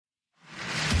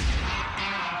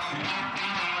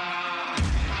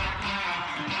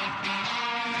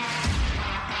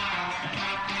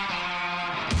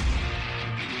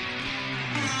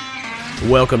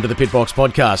Welcome to the Pitbox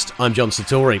Podcast. I'm John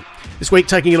Sartori. This week,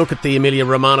 taking a look at the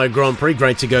Emilia-Romagna Grand Prix.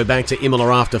 Great to go back to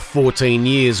Imola after 14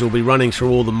 years. We'll be running through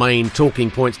all the main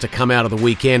talking points to come out of the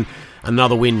weekend.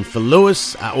 Another win for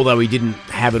Lewis, although he didn't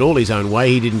have it all his own way.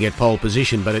 He didn't get pole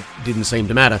position, but it didn't seem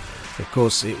to matter. Of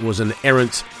course, it was an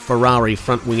errant Ferrari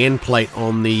front wing end plate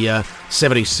on the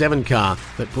 77 car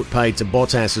that put paid to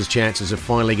Bottas's chances of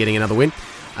finally getting another win.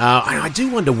 I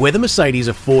do wonder whether Mercedes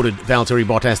afforded Valtteri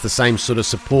Bottas the same sort of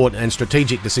support and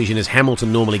strategic decision as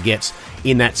Hamilton normally gets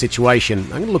in that situation. I'm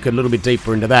going to look a little bit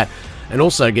deeper into that and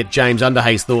also get James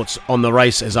Underhay's thoughts on the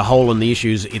race as a whole and the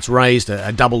issues it's raised.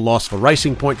 A double loss for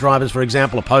Racing Point drivers, for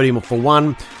example, a podium for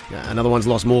one. Another one's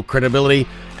lost more credibility.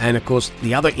 And, of course,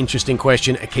 the other interesting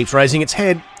question, it keeps raising its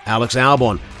head. Alex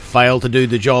Albon failed to do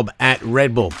the job at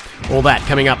Red Bull. All that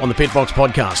coming up on the Pitbox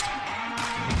Podcast.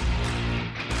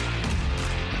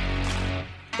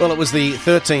 Well, it was the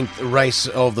 13th race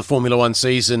of the Formula One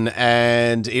season,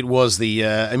 and it was the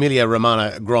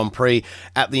Emilia-Romagna Grand Prix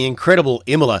at the incredible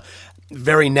Imola.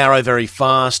 Very narrow, very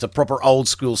fast, a proper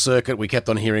old-school circuit. We kept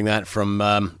on hearing that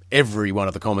from every one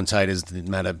of the commentators. It didn't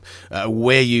matter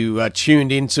where you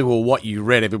tuned into or what you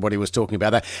read, everybody was talking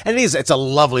about that. And it's a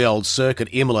lovely old circuit,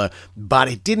 Imola, but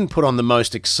it didn't put on the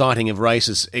most exciting of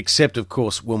races, except, of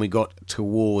course, when we got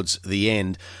towards the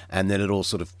end, and then it all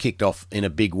sort of kicked off in a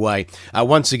big way.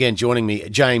 Once again, joining me,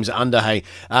 James Underhay.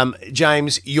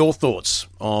 James, your thoughts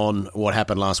on what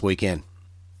happened last weekend?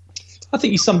 I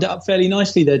think you summed it up fairly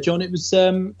nicely there, John. It was,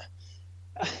 one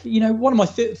of my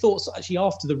thoughts actually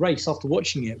after the race, after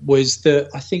watching it, was that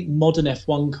I think modern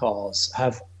F1 cars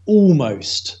have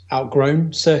almost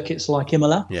outgrown circuits like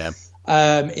Imola. Yeah.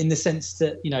 In the sense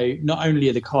that, not only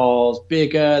are the cars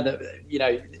bigger, that,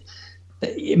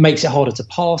 it makes it harder to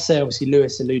pass there. Obviously,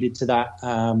 Lewis alluded to that,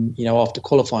 after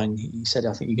qualifying. He said,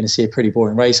 I think you're going to see a pretty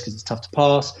boring race because it's tough to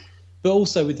pass. But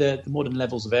also with the modern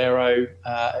levels of aero,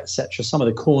 etc., some of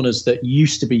the corners that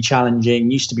used to be challenging,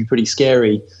 used to be pretty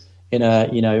scary in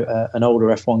an older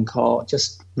F1 car,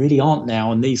 just really aren't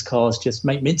now. And these cars just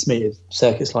make mincemeat of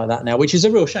circuits like that now, which is a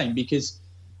real shame because,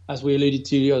 as we alluded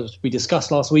to, as we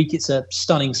discussed last week, it's a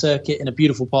stunning circuit in a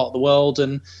beautiful part of the world,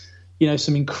 and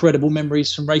some incredible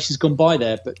memories from races gone by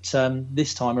there. But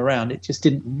this time around, it just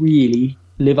didn't really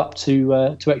live up to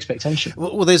expectation.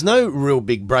 Well, there's no real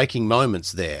big braking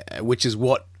moments there, which is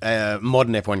what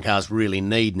modern F1 cars really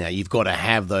need now. You've got to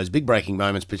have those big braking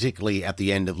moments, particularly at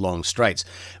the end of long straights.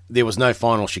 There was no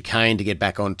final chicane to get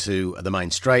back onto the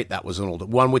main straight. That was an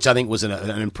all-one, which I think was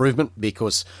an improvement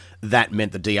because that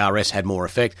meant the DRS had more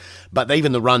effect. But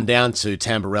even the run down to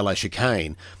Tamburello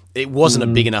chicane, it wasn't a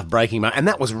big enough braking mark, and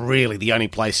that was really the only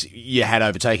place you had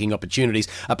overtaking opportunities,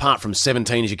 apart from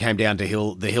 17 as you came down to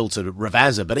the hill to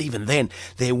Ravazza. But even then,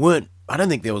 I don't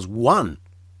think there was one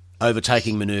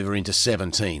overtaking manoeuvre into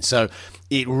 17. So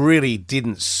it really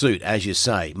didn't suit, as you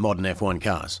say, modern F1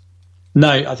 cars. No,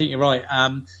 I think you're right.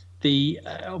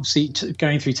 Obviously,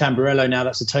 going through Tamburello now,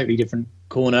 that's a totally different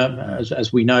corner.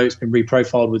 As we know, it's been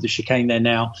reprofiled with the chicane there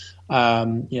now.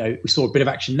 We saw a bit of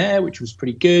action there, which was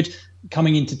pretty good.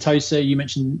 Coming into Tosa, you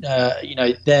mentioned,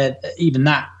 even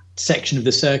that section of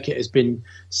the circuit has been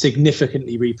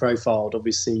significantly reprofiled,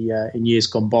 obviously, in years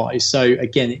gone by. So,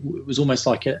 again, it was almost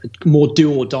like a more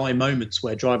do-or-die moments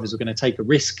where drivers are going to take a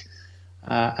risk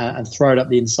and throw it up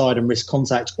the inside and risk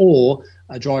contact, or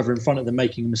a driver in front of them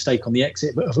making a mistake on the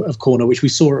exit of corner, which we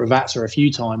saw at Ravazza a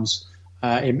few times,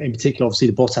 in particular, obviously,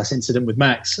 the Bottas incident with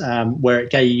Max, where it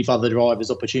gave other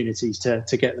drivers opportunities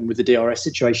to get them with the DRS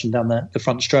situation down the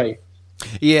front straight.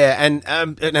 Yeah, and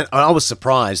I was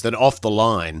surprised that off the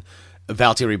line,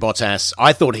 Valtteri Bottas,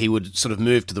 I thought he would sort of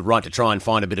move to the right to try and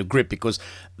find a bit of grip because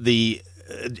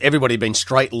everybody had been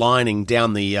straight lining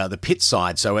down the pit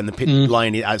side. So, and the pit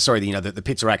lane, the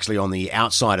pits are actually on the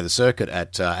outside of the circuit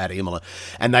at Imola,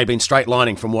 and they'd been straight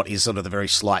lining from what is sort of the very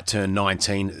slight turn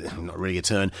 19, not really a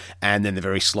turn, and then the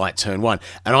very slight turn 1.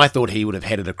 And I thought he would have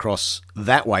headed across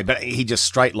that way, but he just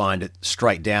straight lined it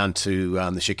straight down to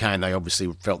the chicane. They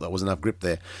obviously felt there was enough grip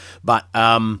there, but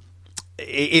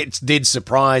it did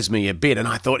surprise me a bit, and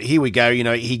I thought, here we go,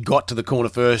 he got to the corner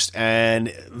first, and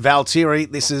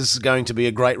Valtteri, this is going to be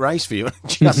a great race for you.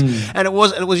 And it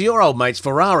was your old mates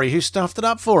Ferrari who stuffed it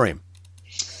up for him.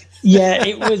 Yeah,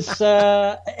 it was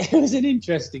an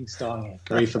interesting start.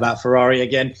 Grief about Ferrari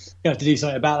again. You have to do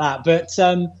something about that. But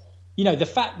the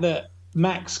fact that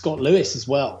Max got Lewis as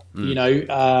well,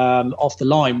 off the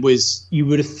line, was, you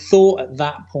would have thought at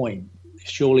that point,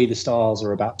 surely the stars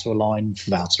are about to align for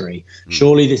Valtteri.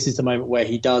 Surely this is the moment where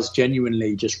he does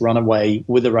genuinely just run away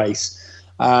with the race.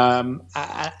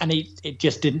 And it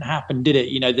just didn't happen, did it?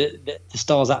 You know, the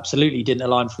stars absolutely didn't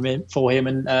align for him,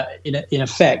 and in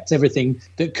effect, everything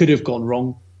that could have gone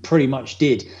wrong pretty much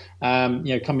did.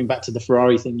 Coming back to the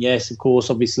Ferrari thing, yes, of course,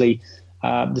 obviously,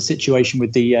 the situation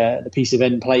with the piece of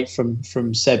end plate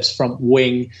from Seb's front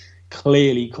wing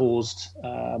clearly caused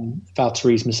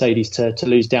Valtteri's Mercedes to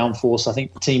lose downforce. I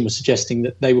think the team was suggesting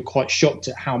that they were quite shocked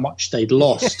at how much they'd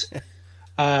lost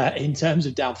in terms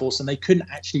of downforce, and they couldn't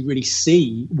actually really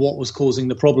see what was causing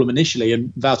the problem initially.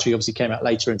 And Valtteri obviously came out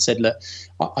later and said, look,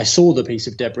 I saw the piece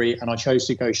of debris and I chose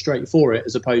to go straight for it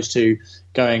as opposed to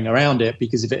going around it,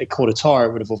 because if it had caught a tyre,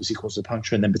 it would have obviously caused a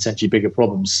puncture and then potentially bigger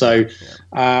problems. So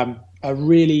a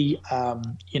really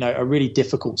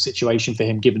difficult situation for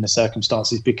him given the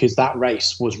circumstances, because that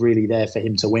race was really there for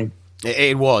him to win.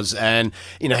 It was, and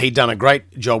he'd done a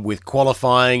great job with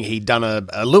qualifying. He'd done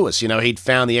a Lewis, he'd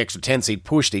found the extra tenths, he'd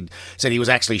pushed. He'd said he was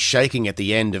actually shaking at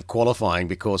the end of qualifying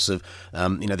because of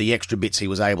the extra bits he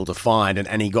was able to find,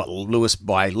 and he got Lewis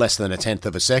by less than a tenth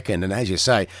of a second. And as you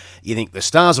say, you think the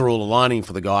stars are all aligning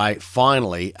for the guy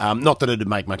finally. Not that it'd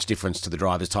make much difference to the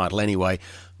driver's title anyway,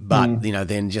 but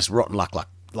then just rotten luck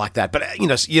like that. But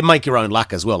you make your own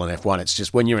luck as well in F1. It's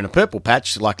just when you're in a purple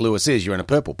patch like Lewis is, you're in a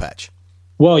purple patch.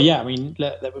 Well, yeah, I mean,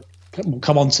 we'll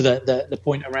come on to the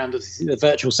point around the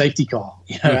virtual safety car,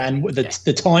 and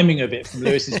the timing of it from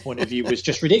Lewis's point of view was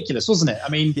just ridiculous, wasn't it? I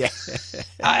mean,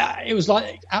 it was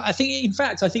like, I think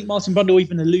Martin Brundle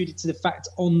even alluded to the fact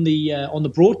on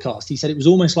the broadcast. He said it was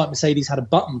almost like Mercedes had a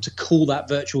button to call that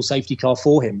virtual safety car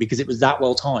for him because it was that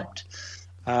well timed.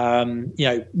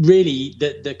 Really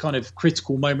the kind of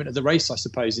critical moment of the race, I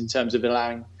suppose, in terms of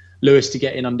allowing Lewis to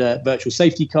get in under virtual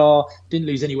safety car, didn't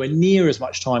lose anywhere near as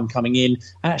much time coming in,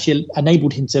 and actually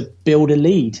enabled him to build a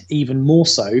lead even more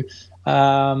so,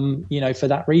 for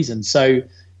that reason. So,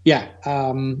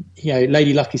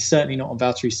 Lady Luck is certainly not on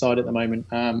Valtteri's side at the moment.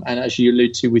 And as you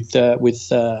allude to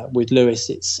with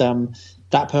Lewis, it's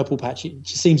that purple patch. It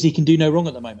just seems he can do no wrong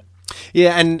at the moment.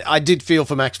 Yeah, and I did feel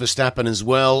for Max Verstappen as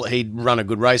well. He'd run a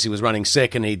good race. He was running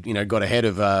second. He'd got ahead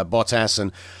of Bottas,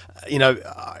 and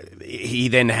he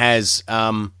then has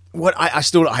I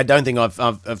don't think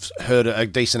I've heard a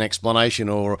decent explanation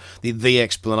or the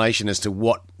explanation as to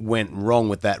what went wrong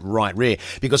with that right rear,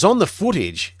 because on the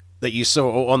footage that you saw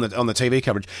or on the TV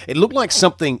coverage, it looked like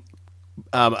something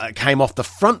came off the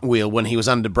front wheel when he was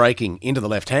under braking into the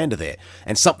left-hander there,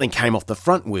 and something came off the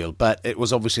front wheel, but it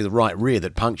was obviously the right rear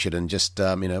that punctured and just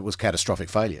it was catastrophic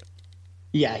failure.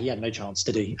 Yeah, he had no chance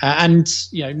to do. And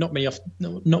not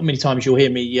many times you'll hear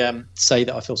me say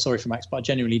that I feel sorry for Max, but I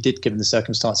genuinely did, given the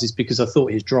circumstances, because I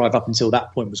thought his drive up until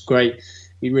that point was great.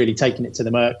 He'd really taken it to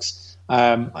the Mercs.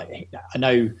 I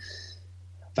know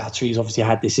Valtteri's obviously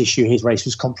had this issue. His race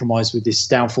was compromised with this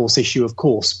downforce issue, of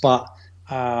course, but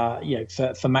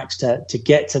for Max to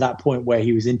get to that point where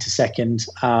he was into second,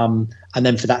 and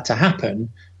then for that to happen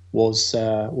was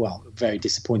very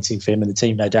disappointing for him and the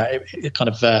team, no doubt. It kind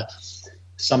of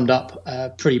summed up a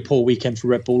pretty poor weekend for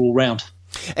Red Bull all round.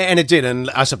 And it did. And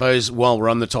I suppose while we're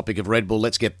on the topic of Red Bull,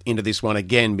 let's get into this one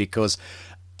again, because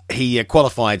he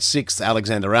qualified sixth,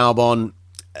 Alexander Albon.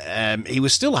 He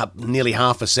was still up nearly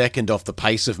half a second off the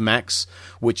pace of Max,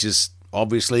 which is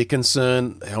obviously a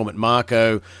concern. Helmut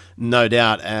Marko, no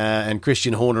doubt, and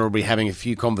Christian Horner will be having a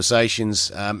few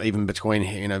conversations even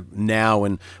between now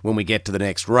and when we get to the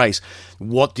next race.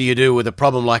 What do you do with a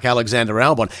problem like Alexander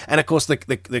Albon? And of course,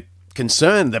 the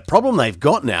concern, the problem they've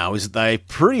got now is they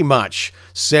pretty much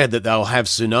said that they'll have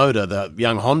Tsunoda, the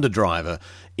young Honda driver,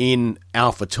 in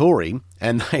AlphaTauri,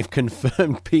 and they've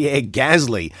confirmed Pierre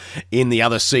Gasly in the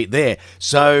other seat there.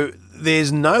 So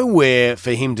there's nowhere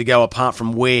for him to go apart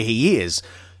from where he is.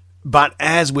 But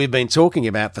as we've been talking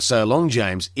about for so long,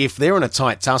 James, if they're in a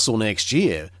tight tussle next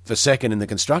year for second in the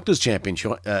Constructors'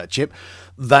 Championship,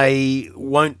 they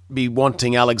won't be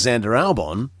wanting Alexander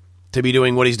Albon to be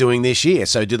doing what he's doing this year.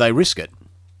 So do they risk it?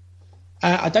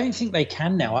 I don't think they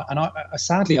can now. And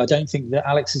sadly, I don't think that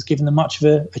Alex has given them much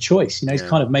of a choice. He's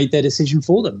kind of made their decision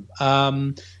for them.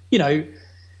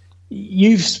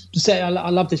 You've said, I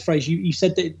love this phrase, you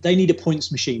said that they need a points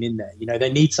machine in there.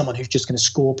 They need someone who's just going to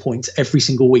score points every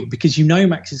single week, because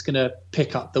Max is going to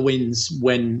pick up the wins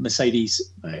when Mercedes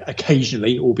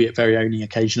occasionally, albeit very only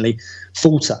occasionally,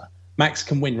 falter. Max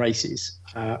can win races,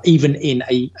 even in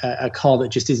a car that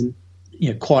just isn't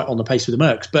quite on the pace with the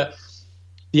Mercs. But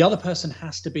the other person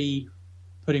has to be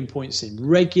putting points in,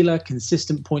 regular,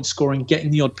 consistent point scoring,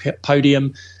 getting the odd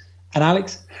podium. And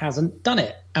Alex hasn't done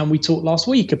it. And we talked last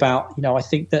week about, I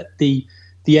think that the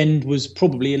end was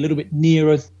probably a little bit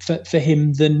nearer for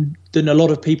him than a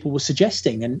lot of people were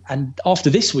suggesting. And after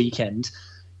this weekend,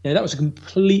 that was a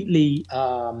completely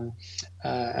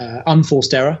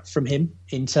unforced error from him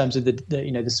in terms of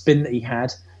the spin that he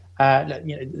had.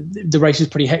 The race was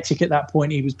pretty hectic at that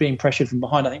point. He was being pressured from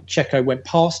behind. I think Checo went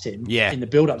past him in the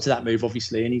build-up to that move,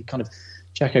 obviously, and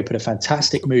Checo put a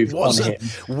fantastic move on him.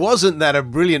 Wasn't that a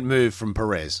brilliant move from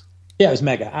Perez? Yeah, it was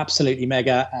mega, absolutely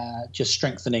mega. Just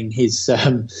strengthening his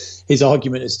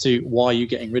argument as to why you're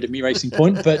getting rid of me, Racing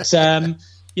Point. But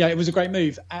it was a great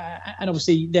move, and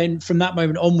obviously, then from that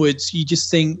moment onwards, you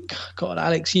just think, God,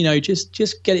 Alex,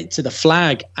 just get it to the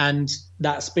flag, and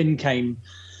that spin came.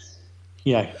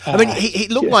 I mean, he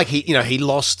looked like he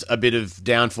lost a bit of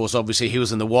downforce. Obviously, he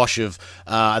was in the wash of,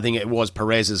 I think it was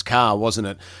Perez's car, wasn't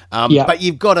it? But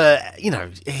you've got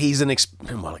he's an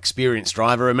experienced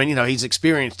driver. I mean, he's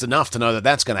experienced enough to know that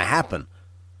that's going to happen.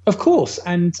 Of course.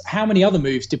 And how many other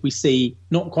moves did we see,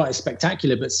 not quite as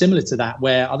spectacular, but similar to that,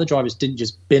 where other drivers didn't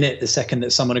just bin it the second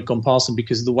that someone had gone past them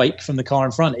because of the wake from the car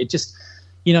in front? It just,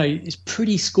 it's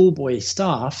pretty schoolboy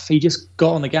stuff. He just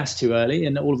got on the gas too early,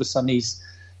 and all of a sudden he's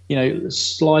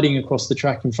sliding across the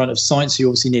track in front of Sainz, who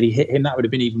obviously nearly hit him. That would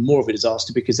have been even more of a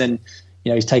disaster, because then,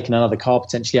 he's taken another car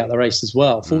potentially out of the race as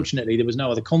well. Fortunately, there was no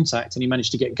other contact and he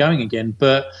managed to get going again.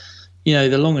 But,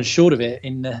 the long and short of it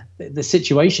in the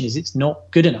situation is it's not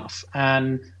good enough.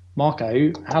 And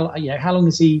Marco, how long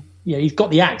is he? He's got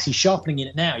the axe. He's sharpening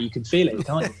it now. You can feel it,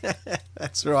 can't you?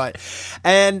 That's right.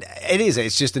 And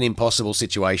it's just an impossible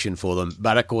situation for them.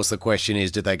 But, of course, the question is,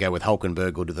 do they go with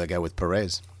Hülkenberg or do they go with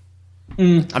Perez?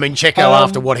 I mean, Checo,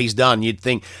 after what he's done, you'd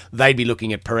think they'd be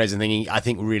looking at Perez and thinking, I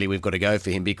think really we've got to go for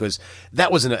him, because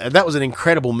that was an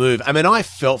incredible move. I mean, I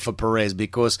felt for Perez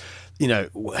because,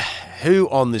 who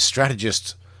on the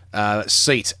strategist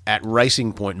seat at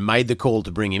Racing Point made the call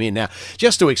to bring him in? Now,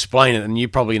 just to explain it, and you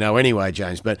probably know anyway,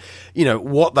 James, but,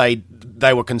 what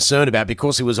they were concerned about,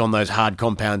 because he was on those hard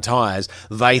compound tyres,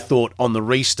 they thought on the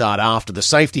restart after the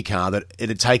safety car that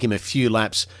it'd take him a few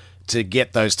laps to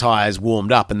get those tyres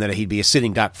warmed up, and that he'd be a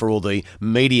sitting duck for all the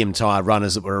medium tyre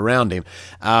runners that were around him.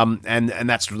 And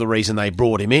that's the reason they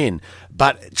brought him in.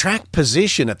 But track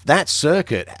position at that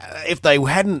circuit, if they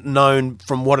hadn't known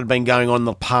from what had been going on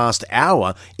the past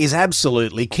hour, is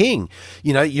absolutely king.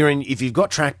 If you've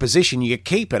got track position, you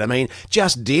keep it. I mean,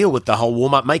 just deal with the whole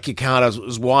warm-up, make your car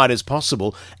as wide as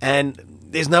possible, and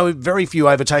there's very few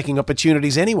overtaking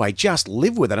opportunities anyway. Just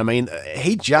live with it. I mean,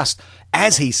 he just,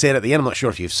 as he said at the end, I'm not sure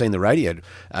if you've seen the radio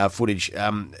footage,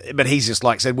 but he's just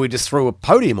said, we just threw a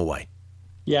podium away.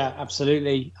 Yeah,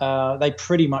 absolutely. They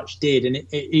pretty much did, and it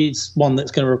is one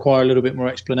that's going to require a little bit more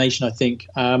explanation, I think.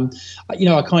 I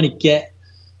kind of get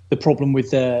the problem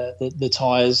with the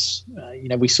tyres.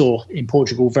 We saw in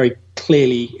Portugal very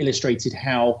clearly illustrated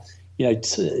how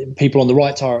people on the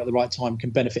right tyre at the right time can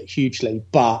benefit hugely,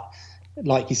 but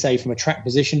like you say, from a track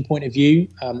position point of view,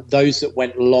 those that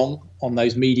went long on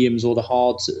those mediums or the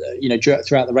hards,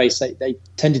 throughout the race, they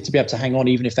tended to be able to hang on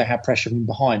even if they had pressure from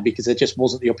behind, because there just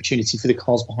wasn't the opportunity for the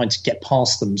cars behind to get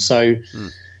past them. So,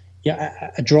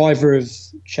 a driver of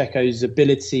Checo's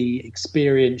ability,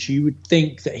 experience, you would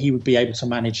think that he would be able to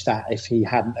manage that if he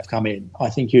hadn't have come in. I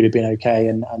think he would have been okay,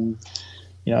 and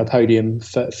a podium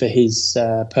for his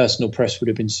personal press would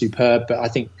have been superb. But I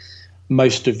think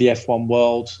most of the F1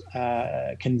 world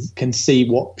can see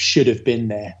what should have been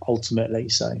there ultimately.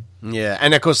 So yeah,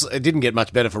 and of course it didn't get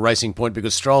much better for Racing Point,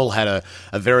 because Stroll had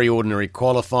a very ordinary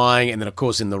qualifying, and then of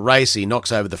course in the race he knocks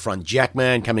over the front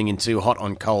jackman, coming in too hot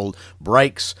on cold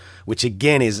brakes, which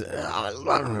again is a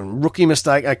rookie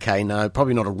mistake. Okay, no,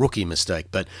 probably not a rookie mistake,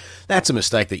 but that's a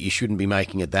mistake that you shouldn't be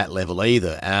making at that level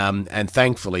either. And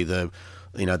thankfully the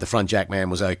front jackman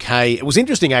was okay. It was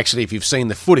interesting, actually, if you've seen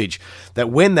the footage, that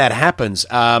when that happens,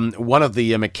 one of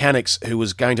the mechanics who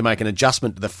was going to make an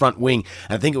adjustment to the front wing,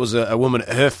 and I think it was a woman,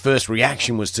 her first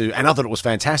reaction was and I thought it was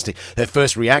fantastic, her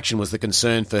first reaction was the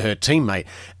concern for her teammate.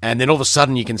 And then all of a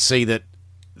sudden you can see that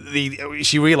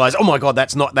she realised, oh my God,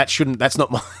 that shouldn't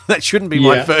be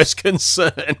my first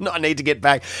concern. I need to get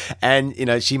back, and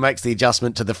she makes the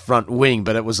adjustment to the front wing.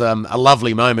 But it was a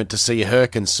lovely moment to see her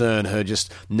concern, her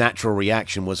just natural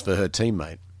reaction was for her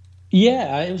teammate.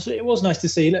 Yeah, it was nice to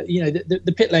see.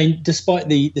 The pit lane, despite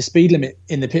the speed limit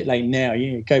in the pit lane now,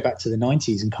 go back to the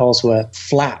 90s, and cars were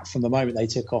flat from the moment they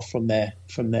took off from their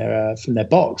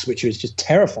box, which was just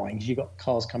terrifying, because you got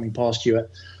cars coming past you at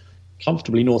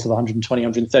comfortably north of 120,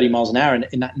 130 miles an hour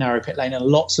in that narrow pit lane, and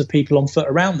lots of people on foot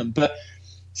around them, but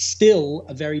still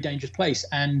a very dangerous place.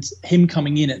 And him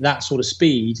coming in at that sort of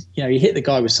speed, he hit the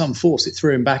guy with some force. It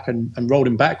threw him back and rolled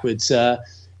him backwards.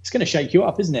 It's going to shake you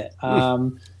up, isn't it?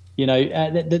 The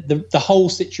whole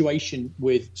situation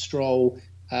with Stroll,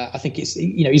 I think it's,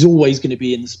 he's always going to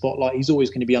be in the spotlight. He's always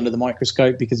going to be under the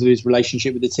microscope because of his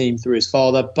relationship with the team through his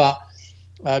father. But,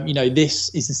 this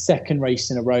is the second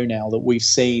race in a row now that we've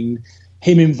seen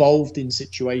him involved in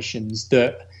situations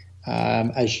that,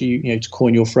 as to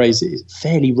coin your phrase, is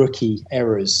fairly rookie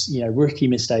errors, rookie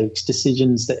mistakes,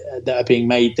 decisions that are being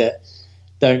made that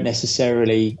don't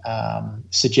necessarily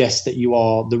suggest that you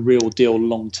are the real deal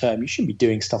long term. You shouldn't be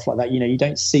doing stuff like that. You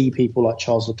don't see people like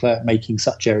Charles Leclerc making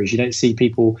such errors. You don't see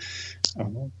people.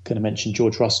 I'm going to mention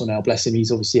George Russell now. Bless him.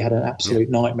 He's obviously had an absolute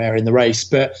nightmare in the race.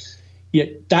 But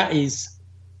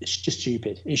it's just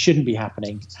stupid. It shouldn't be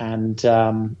happening. And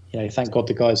thank God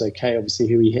the guy's okay. Obviously,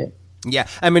 who he hit. Yeah,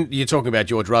 I mean, you're talking about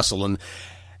George Russell, and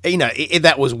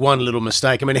that was one little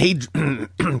mistake. I mean,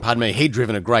 he'd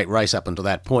driven a great race up until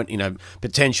that point.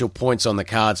 Potential points on the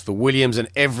cards for Williams, and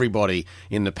everybody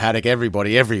in the paddock,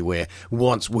 everybody everywhere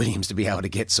wants Williams to be able to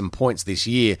get some points this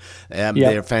year.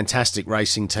 They're a fantastic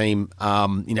racing team,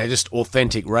 just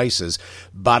authentic racers.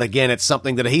 But again, it's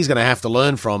something that he's going to have to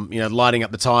learn from, lighting up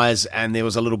the tyres, and there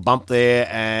was a little bump there,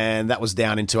 and that was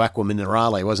down into Aqua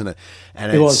Minerale, wasn't it?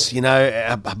 And it was.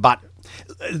 But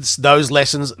it's those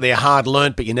lessons, they're hard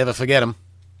learnt, but you never forget them.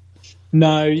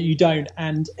 No, you don't.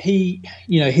 And he,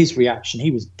 his reaction,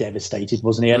 he was devastated,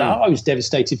 wasn't he? And I was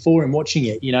devastated for him watching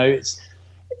it.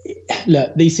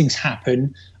 Look, these things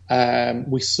happen.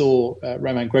 We saw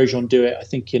Romain Grosjean do it, I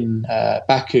think, in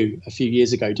Baku a few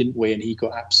years ago, didn't we? And he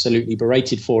got absolutely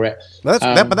berated for it. But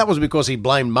that was because he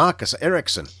blamed Marcus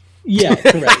Ericsson. Yeah,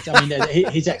 correct. I mean,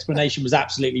 his explanation was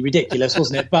absolutely ridiculous,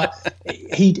 wasn't it? But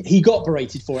he got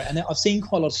berated for it. And I've seen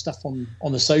quite a lot of stuff on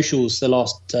the socials the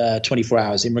last 24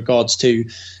 hours in regards to,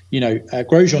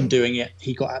 Grosjean doing it.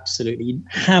 He got absolutely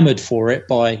hammered for it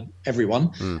by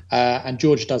everyone. And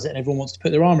George does it and everyone wants to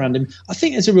put their arm around him. I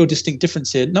think there's a real distinct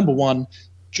difference here. Number one,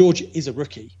 George is a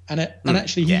rookie. And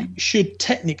actually he should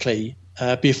technically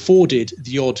be afforded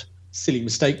the odd silly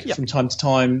mistake from time to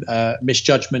time,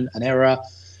 misjudgment and error.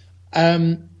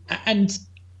 And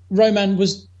Roman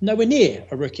was nowhere near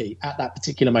a rookie at that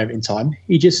particular moment in time.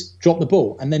 He just dropped the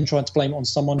ball and then tried to blame it on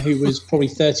someone who was probably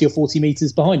 30 or 40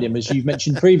 metres behind him, as you've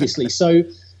mentioned previously. So,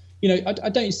 I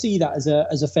don't see that as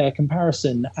a fair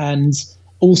comparison. And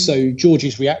also,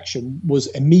 George's reaction was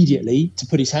immediately to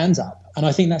put his hands up. And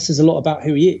I think that says a lot about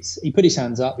who he is. He put his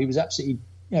hands up. He was absolutely,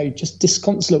 just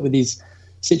disconsolate with his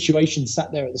situation,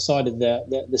 sat there at the side of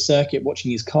the circuit watching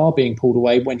his car being pulled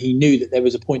away when he knew that there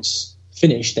was a points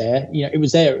finish there. It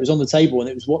was there, it was on the table, and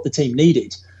it was what the team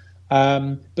needed.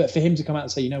 But for him to come out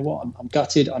and say, I'm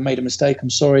gutted, I made a mistake, I'm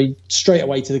sorry, straight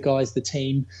away to the guys, the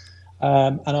team,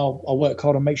 and I'll work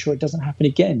hard and make sure it doesn't happen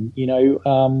again.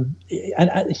 And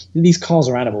these cars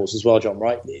are animals as well, John,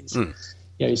 right?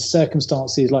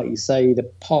 Circumstances, like you say, the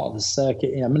part of the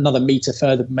circuit, another metre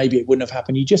further, maybe it wouldn't have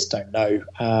happened. You just don't know.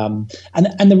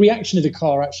 And the reaction of the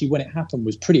car actually when it happened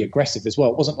was pretty aggressive as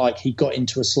well. It wasn't like he got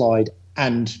into a slide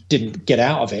and didn't get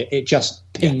out of it. It just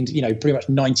pinged, pretty much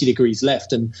 90 degrees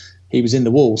left and he was in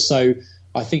the wall. So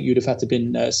I think you'd have had to have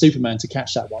been Superman to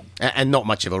catch that one. And not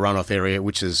much of a runoff area,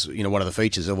 which is, one of the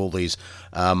features of all these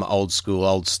old school,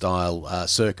 old style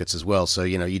circuits as well. So,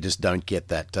 you just don't get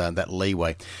that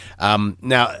leeway.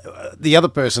 Now, the other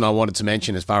person I wanted to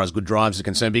mention as far as good drives are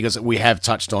concerned, because we have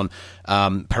touched on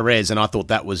Perez, and I thought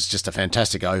that was just a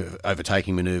fantastic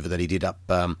overtaking manoeuvre that he did up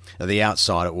the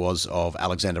outside, it was, of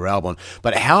Alexander Albon.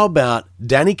 But how about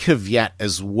Danny Kvyat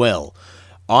as well?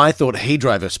 I thought he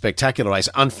drove a spectacular race.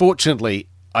 Unfortunately,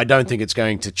 I don't think it's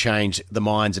going to change the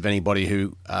minds of anybody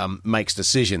who makes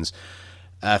decisions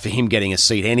for him getting a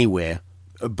seat anywhere.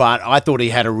 But I thought he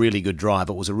had a really good drive.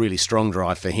 It was a really strong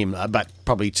drive for him, but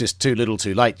probably just too little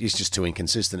too late. He's just too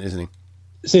inconsistent, isn't he?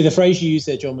 So the phrase you used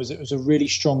there, John, was it was a really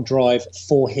strong drive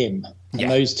for him.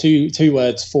 And those two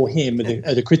words, for him,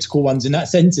 are the critical ones in that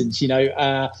sentence. It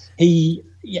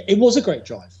was a great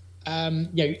drive.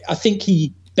 I think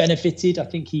he benefited. I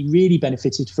think he really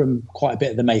benefited from quite a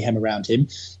bit of the mayhem around him.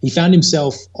 He found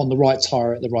himself on the right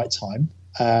tyre at the right time,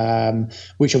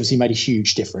 which obviously made a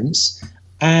huge difference.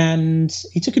 And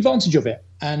he took advantage of it.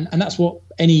 And that's what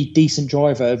any decent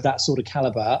driver of that sort of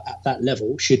calibre at that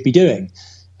level should be doing.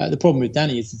 The problem with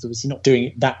Danny is he's obviously not doing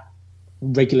it that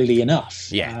regularly enough.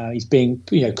 He's being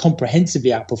comprehensively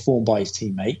outperformed by his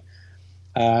teammate.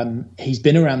 He's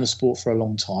been around the sport for a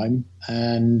long time.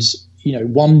 And,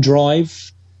 one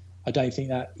drive, I don't think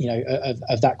that,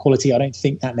 of that quality, I don't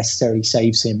think that necessarily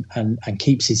saves him and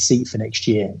keeps his seat for next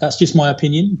year. That's just my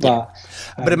opinion. But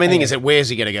the main thing is that where's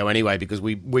he going to go anyway? Because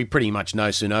we pretty much know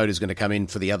Tsunoda's going to come in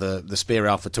for the spare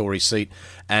AlphaTauri seat,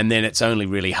 and then it's only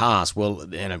really Haas. Well,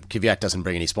 Kvyat doesn't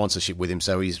bring any sponsorship with him,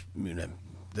 so he's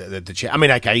I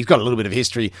mean, okay, he's got a little bit of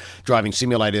history driving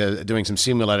simulator, doing some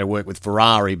simulator work with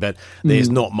Ferrari, but there's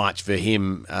not much for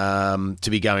him to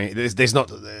be going. There's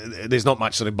not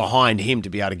much sort of behind him to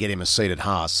be able to get him a seat at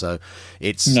Haas. So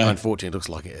it's unfortunate.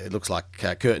 It looks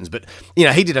like curtains. But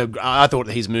he did I thought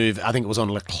his move. I think it was on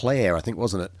Leclerc. I think,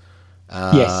 wasn't it?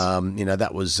 Yes.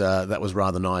 That was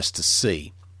rather nice to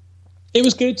see. It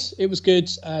was good.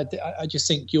 I just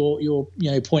think your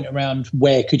point around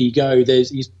where could he go.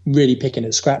 He's really picking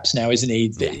at scraps now, isn't he?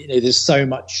 There's so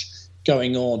much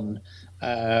going on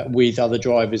with other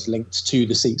drivers linked to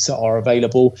the seats that are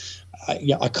available.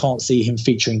 I can't see him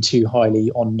featuring too highly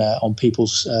on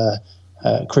people's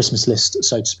Christmas list,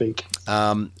 so to speak.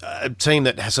 A team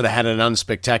that sort of had an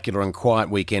unspectacular and quiet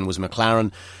weekend was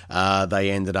McLaren.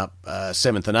 They ended up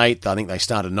 7th and 8th. I think they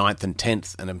started 9th and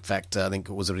 10th. And in fact, I think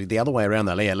it was the other way around.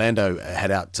 Lando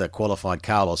had out-qualified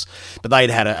Carlos. But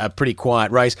they'd had a pretty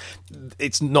quiet race.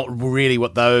 It's not really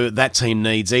what that team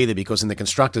needs either, because in the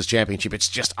Constructors' Championship, it's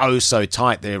just so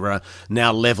tight. They're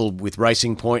now level with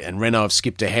Racing Point, and Renault have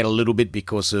skipped ahead a little bit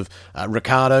because of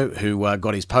Ricciardo, who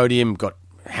got his podium, got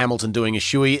Hamilton doing a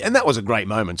shoey, and that was a great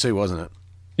moment too, wasn't it?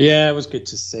 Yeah, it was good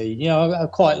to see. I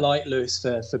quite like Lewis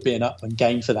for being up and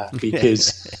game for that,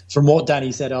 because from what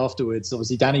Danny said afterwards,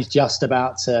 obviously Danny's just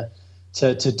about to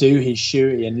do his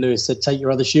shoey, and Lewis said, "Take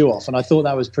your other shoe off," and I thought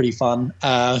that was pretty fun.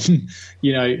 Not the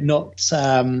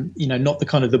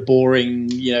kind of the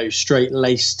boring,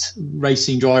 straight-laced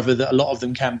racing driver that a lot of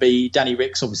them can be. Danny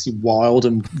Rick's obviously wild,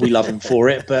 and we love him for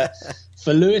it, but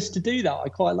for Lewis to do that, I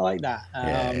quite like that.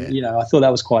 I thought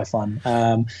that was quite fun.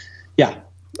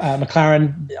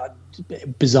 McLaren,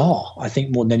 bizarre, I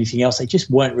think, more than anything else. They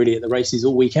just weren't really at the races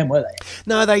all weekend, were they?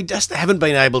 No, they just haven't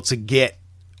been able to get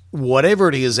whatever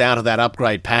it is out of that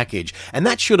upgrade package. And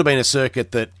that should have been a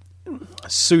circuit that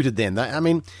suited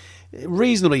them.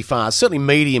 Reasonably fast, certainly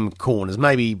medium corners,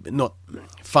 maybe not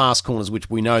fast corners, which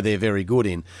we know they're very good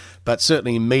in, but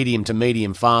certainly medium to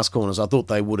medium fast corners, I thought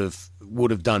they would have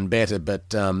done better,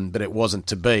 but it wasn't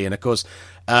to be. And of course,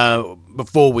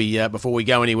 before we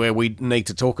go anywhere, we need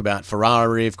to talk about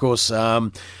Ferrari. Of course,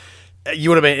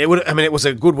 it was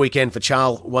a good weekend for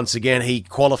Charles once again. He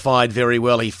qualified very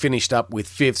well. He finished up with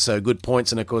 5th, so good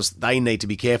points. And of course, they need to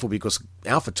be careful because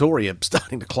AlphaTauri are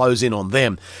starting to close in on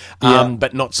them.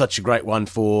 But not such a great one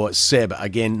for Seb.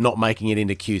 Again, not making it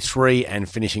into Q3 and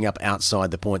finishing up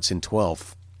outside the points in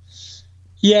 12th.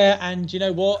 Yeah, and you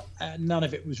know what? None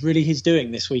of it was really his doing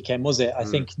this weekend, was it? I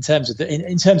think in terms of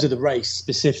the race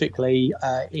specifically,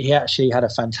 he actually had a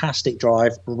fantastic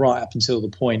drive right up until the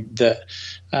point that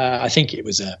I think it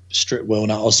was a strip wheel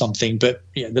nut or something. But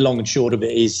the long and short of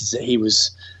it is that he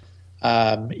was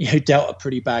dealt a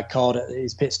pretty bad card at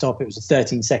his pit stop. It was a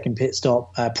 13-second pit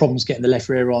stop. Problems getting the left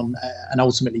rear on and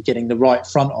ultimately getting the right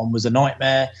front on was a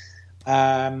nightmare.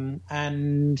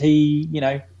 And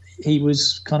he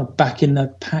was kind of back in the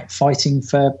pack fighting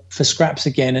for scraps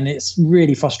again. And it's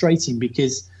really frustrating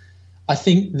because I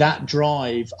think that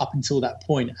drive up until that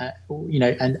point,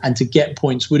 and to get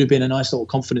points would have been a nice little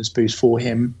confidence boost for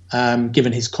him,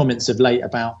 given his comments of late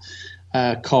about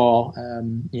car,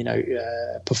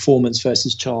 performance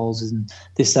versus Charles and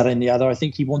this, that and the other. I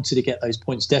think he wanted to get those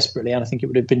points desperately, and I think it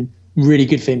would have been really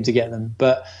good for him to get them.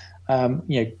 But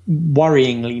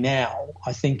worryingly now,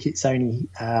 I think it's only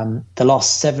the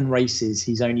last 7 races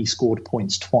he's only scored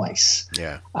points twice.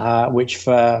 Yeah, which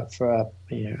for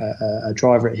a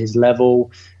driver at his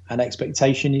level and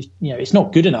expectation is it's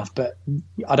not good enough. But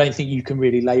I don't think you can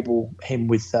really label him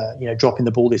with dropping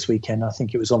the ball this weekend. I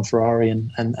think it was on Ferrari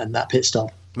and that pit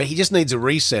stop. But he just needs a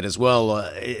reset as well.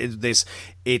 It's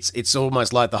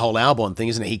almost like the whole Albon thing,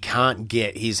 isn't it? He can't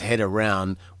get his head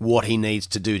around what he needs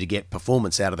to do to get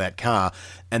performance out of that car.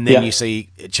 And then you see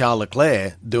Charles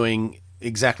Leclerc doing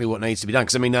exactly what needs to be done.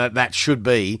 Because, that should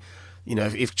be,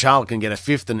 if Charles can get a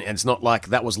 5th, and it's not like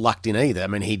that was lucked in either.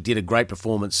 He did a great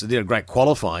performance, did a great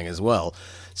qualifying as well.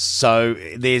 So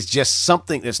there's just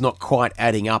something that's not quite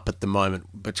adding up at the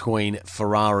moment between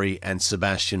Ferrari and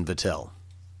Sebastian Vettel.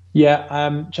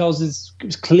 Yeah, Charles has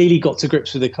clearly got to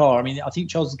grips with the car. I think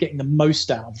Charles is getting the most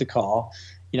out of the car.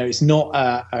 It's not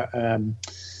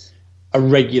a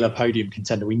regular podium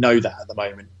contender. We know that at the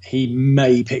moment. He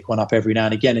may pick one up every now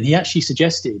and again. And he actually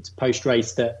suggested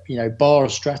post-race that, bar a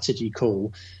strategy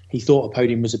call, he thought a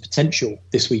podium was a potential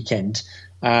this weekend.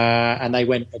 And they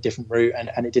went a different route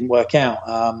and it didn't work out.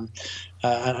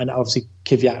 And obviously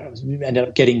Kvyat ended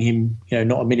up getting him,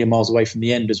 not a million miles away from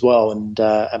the end as well, and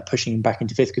pushing him back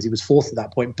into 5th because he was 4th at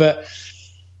that point. But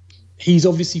he's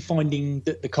obviously finding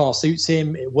that the car suits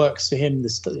him. It works for him.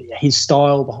 His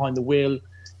style behind the wheel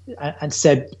and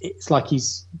Seb, it's like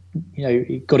he's,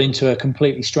 he got into a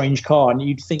completely strange car, and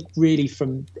you'd think really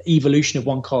from evolution of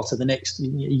one car to the next,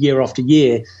 year after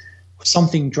year,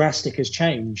 something drastic has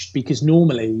changed, because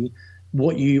normally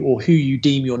who you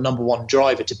deem your number one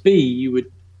driver to be, you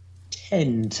would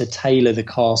tend to tailor the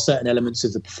car, certain elements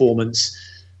of the performance,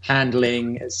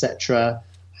 handling, etc.,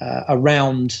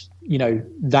 around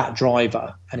that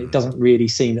driver, and it doesn't really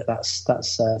seem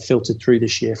that's filtered through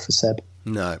this year for Seb.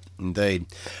 No, indeed.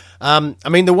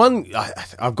 The one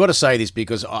I've got to say this,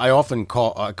 because I often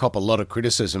cop a lot of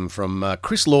criticism from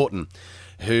Chris Lawton,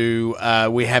 who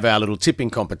we have our little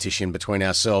tipping competition between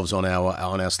ourselves on our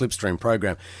Slipstream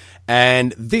program,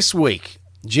 and this week,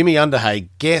 Jimmy Underhay,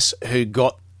 guess who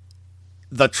got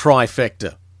the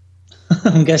trifecta?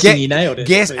 I'm guessing you nailed it.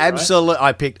 Yes, absolutely. Right?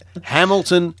 I picked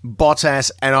Hamilton, Bottas,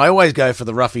 and I always go for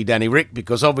the roughy Danny Rick,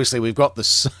 because obviously we've got the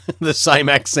same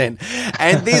accent.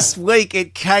 And this week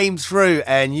it came through,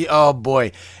 and oh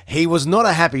boy, he was not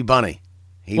a happy bunny.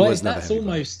 That's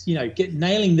almost,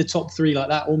 nailing the top three like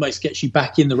that almost gets you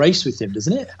back in the race with him,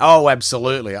 doesn't it? Oh,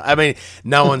 absolutely. I mean,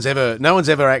 no one's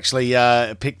ever actually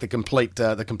picked the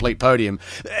complete podium.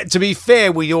 To be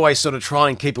fair, we always sort of try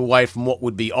and keep away from what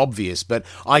would be obvious. But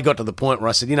I got to the point where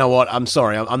I said, you know what, I'm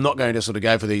sorry, I'm not going to sort of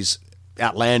go for these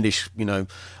outlandish,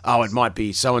 it might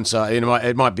be so and so,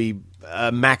 it might be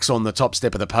Max on the top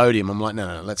step of the podium. I'm like,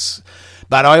 no, let's.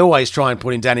 But I always try and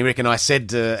put in Danny Rick, and I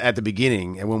said at the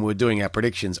beginning, and when we were doing our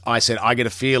predictions, I said, I get a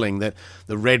feeling that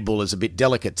the Red Bull is a bit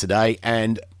delicate today,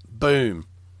 and boom.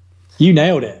 You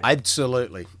nailed it.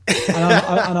 Absolutely.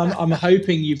 And I'm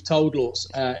hoping you've told Lawts,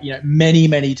 many,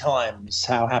 many times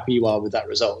how happy you are with that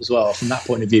result as well, from that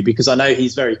point of view, because I know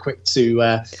he's very quick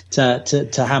to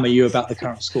hammer you about the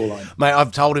current scoreline. Mate,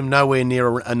 I've told him nowhere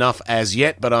near enough as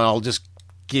yet, but I'll just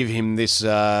give him this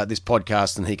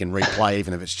podcast, and he can replay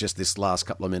even if it's just this last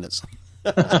couple of minutes.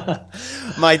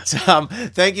 Mate,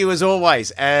 thank you as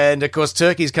always. And of course,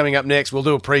 Turkey's coming up next. We'll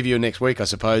do a preview next week, I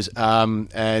suppose,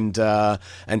 and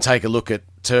take a look at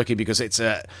Turkey, because it's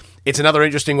another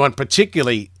interesting one,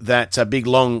 particularly that big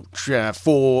long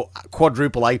 4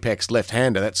 quadruple apex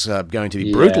left-hander. That's going to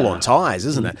be brutal on tyres,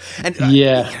 isn't it? And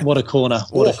what a corner!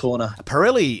 What a corner!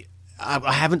 Pirelli,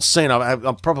 I haven't seen. I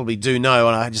probably do know,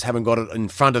 and I just haven't got it in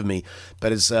front of me.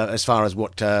 But as far as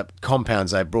what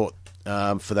compounds they brought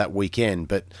for that weekend,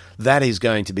 but that is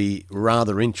going to be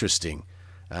rather interesting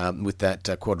with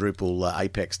that quadruple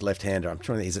apex left-hander. I'm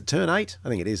trying to think, is it turn 8? I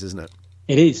think it is, isn't it?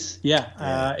 It is,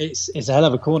 yeah. It's a hell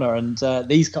of a corner, and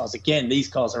these cars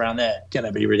around there are going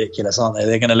to be ridiculous, aren't they?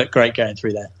 They're going to look great going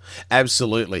through there.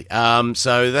 Absolutely.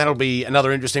 So that'll be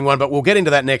another interesting one, but we'll get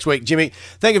into that next week. Jimmy,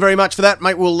 thank you very much for that,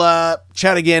 mate. We'll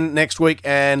chat again next week,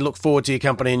 and look forward to your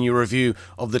company and your review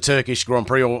of the Turkish Grand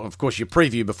Prix, or of course your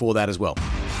preview before that as well.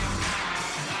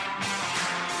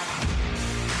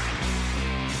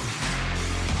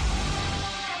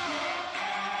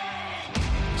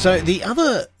 So the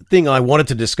other thing I wanted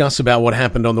to discuss about what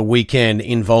happened on the weekend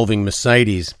involving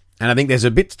Mercedes, and I think there's a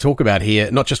bit to talk about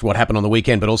here, not just what happened on the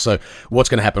weekend, but also what's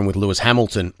going to happen with Lewis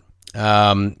Hamilton.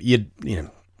 You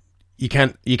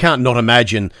can't not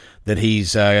imagine that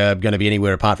he's going to be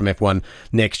anywhere apart from F1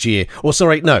 next year. Or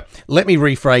sorry, no, let me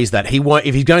rephrase that.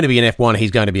 If he's going to be in F1,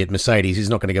 he's going to be at Mercedes. He's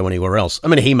not going to go anywhere else. I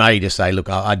mean, he may just say, look,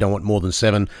 I don't want more than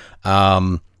 7.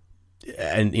 And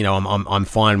I'm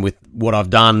fine with what I've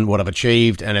done, what I've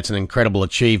achieved, and it's an incredible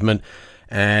achievement.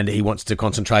 And he wants to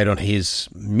concentrate on his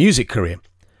music career,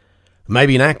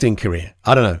 maybe an acting career.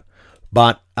 I don't know,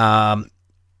 but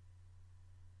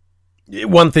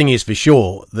one thing is for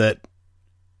sure, that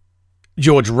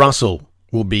George Russell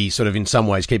will be sort of in some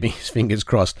ways keeping his fingers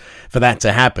crossed for that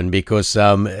to happen, because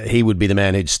he would be the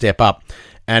man who'd step up.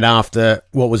 And after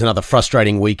what was another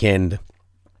frustrating weekend,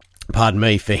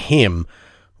 for him,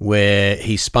 where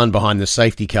he spun behind the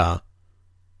safety car.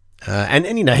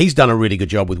 And he's done a really good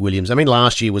job with Williams. I mean,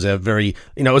 last year was it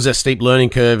was a steep learning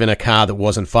curve in a car that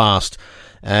wasn't fast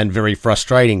and very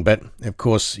frustrating. But, of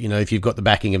course, if you've got the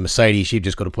backing of Mercedes, you've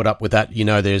just got to put up with that.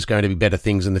 There's going to be better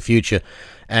things in the future.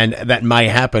 And that may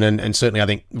happen. And certainly I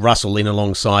think Russell in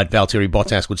alongside Valtteri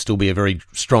Bottas would still be a very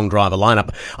strong driver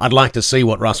lineup. I'd like to see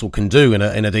what Russell can do in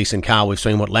a decent car. We've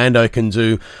seen what Lando can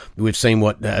do. We've seen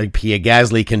what Pierre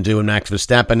Gasly can do and Max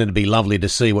Verstappen. It'd be lovely to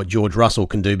see what George Russell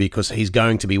can do, because he's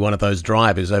going to be one of those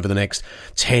drivers over the next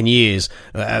 10 years,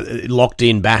 locked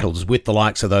in battles with the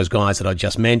likes of those guys that I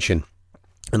just mentioned.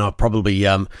 And I probably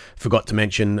forgot to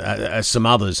mention some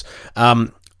others,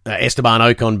 Esteban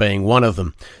Ocon being one of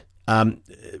them.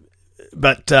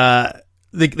 But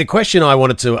the question I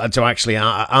wanted to actually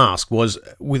ask was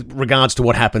with regards to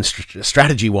what happened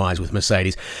strategy-wise with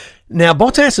Mercedes. Now,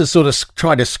 Bottas has sort of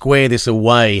tried to square this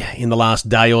away in the last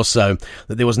day or so,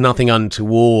 that there was nothing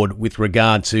untoward with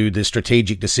regard to the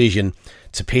strategic decision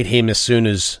to pit him as soon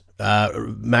as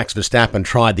Max Verstappen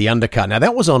tried the undercut. Now,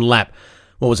 that was on lap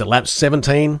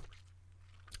 17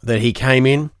 that he came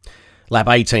in? Lap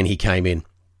 18 he came in.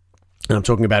 And I'm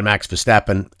talking about Max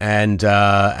Verstappen, and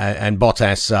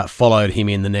Bottas followed him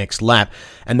in the next lap,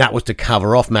 and that was to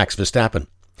cover off Max Verstappen.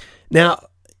 Now,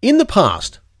 in the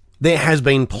past, there has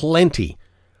been plenty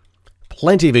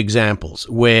of examples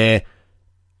where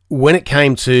when it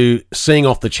came to seeing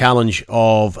off the challenge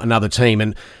of another team,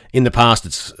 and in the past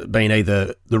it's been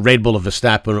either the Red Bull of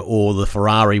Verstappen or the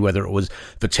Ferrari, whether it was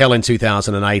Vettel in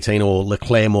 2018 or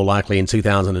Leclerc more likely in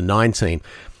 2019.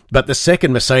 But the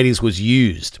second Mercedes was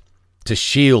used to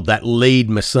shield that lead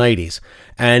Mercedes,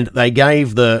 and they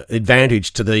gave the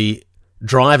advantage to the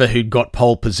driver who'd got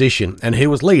pole position and who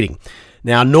was leading.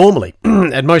 Now, normally,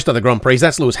 at most other Grand Prix,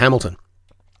 that's Lewis Hamilton.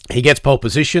 He gets pole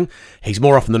position. He's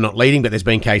more often than not leading, but there's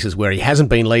been cases where he hasn't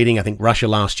been leading. I think Russia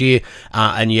last year,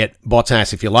 and yet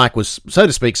Bottas, if you like, was, so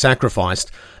to speak,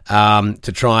 sacrificed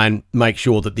to try and make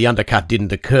sure that the undercut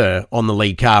didn't occur on the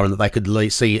lead car and that they could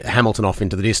see Hamilton off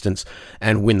into the distance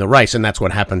and win the race. And that's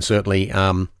what happened, certainly,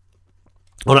 on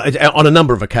a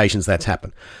number of occasions that's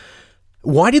happened.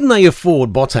 Why didn't they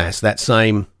afford Bottas that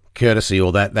same courtesy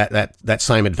or that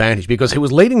same advantage? Because he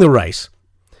was leading the race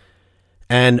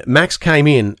and Max came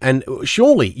in, and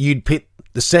surely you'd pit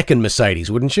the second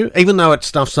Mercedes, wouldn't you? Even though it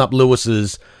stuffs up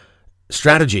Lewis's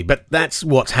strategy. But that's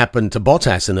what's happened to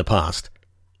Bottas in the past.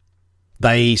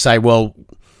 They say, well,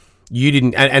 you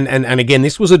didn't... And again,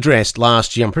 this was addressed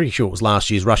last year. I'm pretty sure it was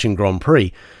last year's Russian Grand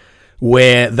Prix,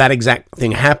 where that exact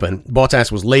thing happened.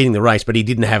 Bottas was leading the race, but he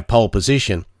didn't have pole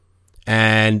position.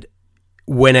 And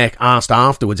when asked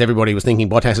afterwards, everybody was thinking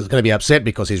Bottas is going to be upset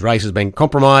because his race has been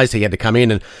compromised. He had to come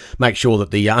in and make sure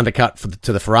that the undercut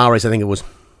to the Ferraris, I think it was, I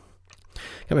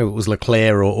can't remember if it was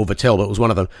Leclerc or Vettel, but it was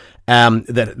one of them,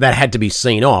 that had to be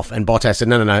seen off. And Bottas said,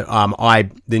 no,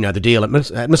 the deal at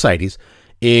Mercedes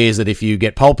is that if you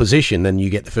get pole position, then you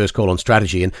get the first call on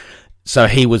strategy. And so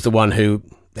he was the one who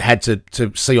had to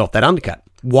see off that undercut.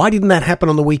 Why didn't that happen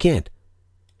on the weekend?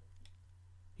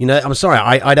 I'm sorry,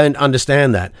 I don't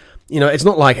understand that. It's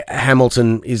not like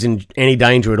Hamilton is in any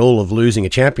danger at all of losing a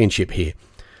championship here.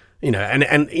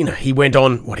 And he went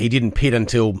on, he didn't pit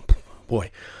until,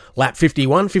 lap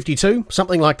 51, 52,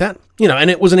 something like that. And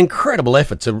it was an incredible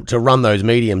effort to run those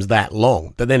mediums that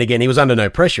long. But then again, he was under no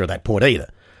pressure at that point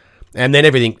either. And then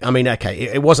everything,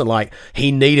 it wasn't like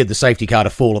he needed the safety car to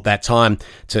fall at that time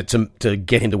to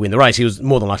get him to win the race. He was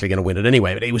more than likely going to win it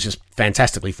anyway, but it was just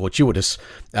fantastically fortuitous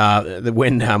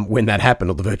when that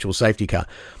happened, or the virtual safety car.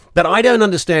 But I don't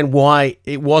understand why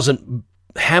it wasn't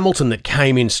Hamilton that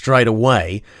came in straight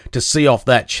away to see off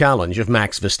that challenge of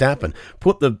Max Verstappen,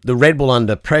 put the Red Bull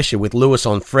under pressure with Lewis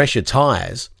on fresher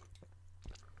tyres,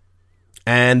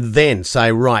 and then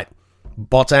say, right,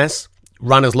 Bottas,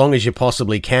 run as long as you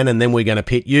possibly can, and then we're going to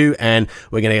pit you, and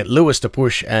we're going to get Lewis to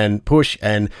push and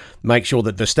make sure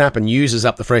that Verstappen uses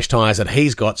up the fresh tyres that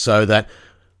he's got so that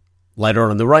later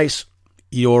on in the race,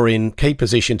 you're in key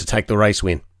position to take the race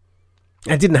win.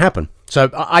 It didn't happen.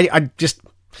 So I just...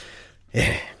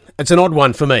 it's an odd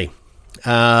one for me.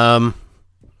 But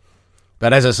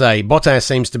as I say, Bottas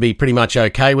seems to be pretty much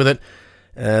okay with it.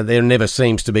 There never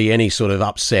seems to be any sort of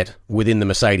upset within the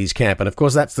Mercedes camp. And of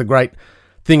course, that's the great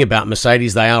thing about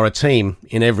Mercedes. They are a team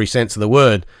in every sense of the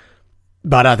word.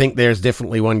 But I think there's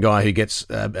definitely one guy who gets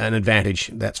an advantage,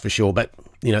 that's for sure. But,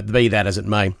 be that as it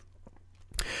may.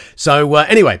 So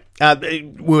anyway,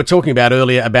 we were talking about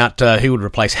earlier about who would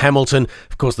replace Hamilton.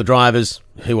 Of course, the drivers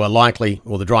who are likely,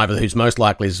 or the driver who's most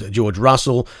likely, is George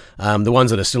Russell. The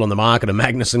ones that are still on the market are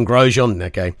Magnussen, Grosjean.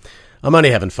 Okay, I'm only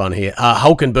having fun here.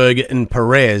 Hülkenberg and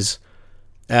Perez.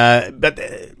 But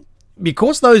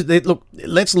because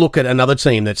let's look at another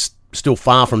team that's still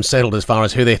far from settled as far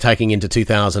as who they're taking into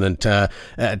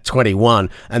 2021,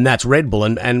 and that's Red Bull.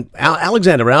 And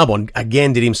Alexander Albon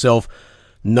again did himself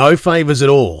no favours at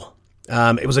all.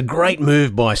 It was a great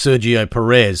move by Sergio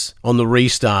Perez on the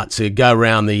restart to go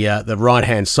around the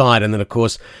right-hand side. And then, of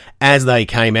course, as they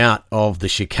came out of the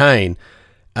chicane,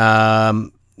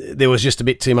 there was just a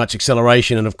bit too much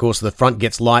acceleration. And, of course, the front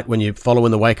gets light when you follow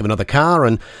in the wake of another car.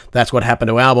 And that's what happened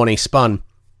to Albon. He spun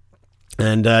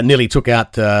and nearly took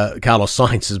out Carlos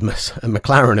Sainz's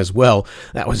McLaren as well.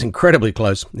 That was incredibly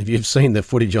close. If you've seen the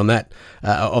footage on that,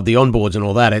 of the onboards and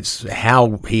all that, it's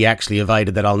how he actually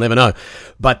evaded that I'll never know.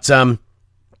 But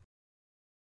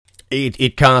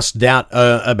it casts doubt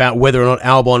about whether or not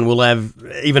Albon will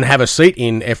even have a seat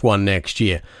in F1 next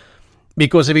year.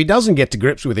 Because if he doesn't get to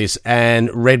grips with this and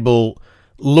Red Bull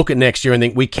look at next year and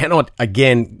think we cannot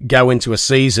again go into a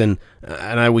season,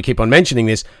 I know we keep on mentioning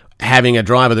this, having a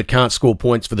driver that can't score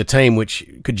points for the team, which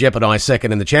could jeopardise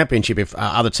second in the championship if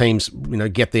other teams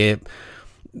get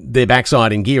their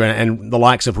backside in gear, and the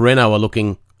likes of Renault are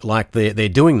looking like they're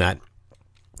doing that.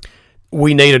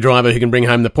 We need a driver who can bring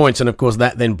home the points, and of course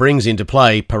that then brings into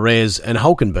play Perez and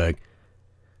Hülkenberg,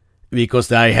 because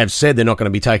they have said they're not going to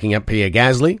be taking up Pierre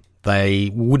Gasly.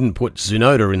 They wouldn't put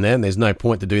Tsunoda in there, and there's no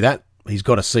point to do that. He's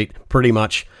got a seat pretty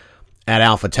much at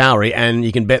AlphaTauri, and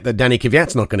you can bet that Danny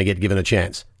Kvyat's not going to get given a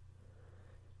chance.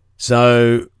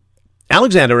 So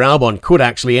Alexander Albon could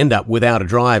actually end up without a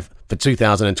drive for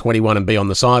 2021 and be on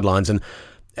the sidelines. And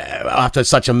after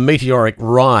such a meteoric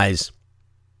rise,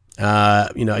 a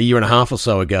year and a half or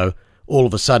so ago, all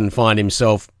of a sudden find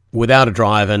himself without a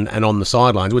drive and on the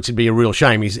sidelines, which would be a real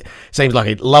shame. He seems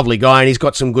like a lovely guy, and he's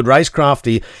got some good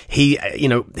racecraft.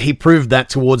 He proved that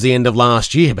towards the end of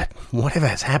last year, but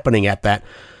whatever's happening at that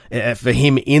for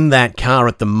him in that car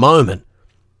at the moment,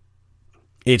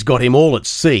 it's got him all at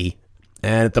sea,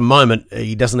 and at the moment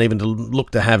he doesn't even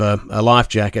look to have a life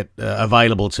jacket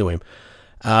available to him.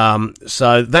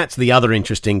 So that's the other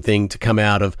interesting thing to come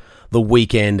out of the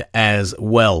weekend as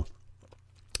well.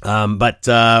 But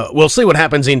we'll see what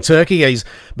happens in Turkey. He's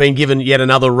been given yet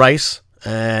another race,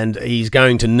 and he's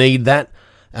going to need that.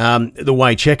 The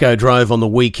way Checo drove on the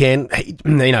weekend,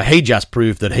 he just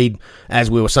proved that as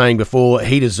we were saying before,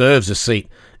 he deserves a seat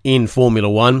in Formula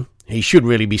One. He should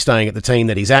really be staying at the team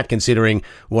that he's at, considering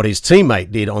what his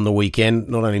teammate did on the weekend,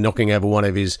 not only knocking over one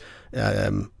of his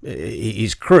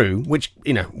crew, which,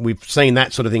 we've seen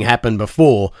that sort of thing happen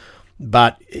before,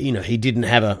 but, he didn't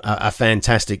have a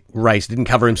fantastic race, didn't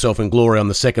cover himself in glory on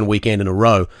the second weekend in a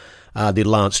row, did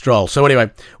Lance Stroll. So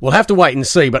anyway, we'll have to wait and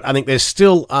see, but I think there's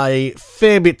still a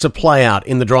fair bit to play out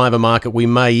in the driver market. We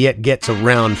may yet get to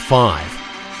round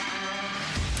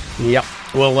 5. Yep,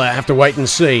 we'll have to wait and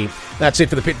see. That's it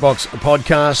for the Pitbox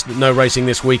podcast. No racing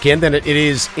this weekend. Then it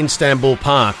is Istanbul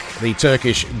Park, the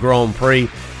Turkish Grand Prix.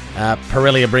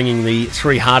 Pirelli are bringing the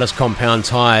 3 hardest compound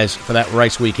tyres for that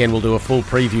race weekend. We'll do a full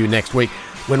preview next week,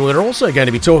 when we're also going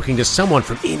to be talking to someone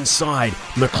from inside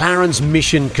McLaren's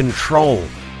Mission Control.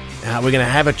 We're going to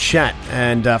have a chat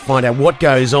and find out what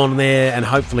goes on there, and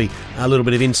hopefully a little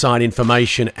bit of inside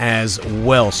information as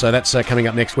well. So that's coming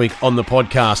up next week on the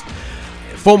podcast.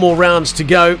 4 more rounds to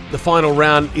go. The final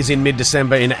round is in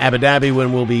mid-December in Abu Dhabi,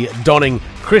 when we'll be donning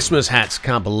Christmas hats.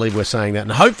 Can't believe we're saying that.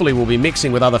 And hopefully we'll be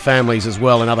mixing with other families as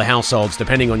well, and other households,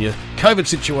 depending on your COVID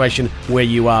situation where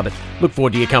you are. But look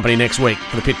forward to your company next week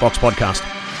for the Pitbox podcast.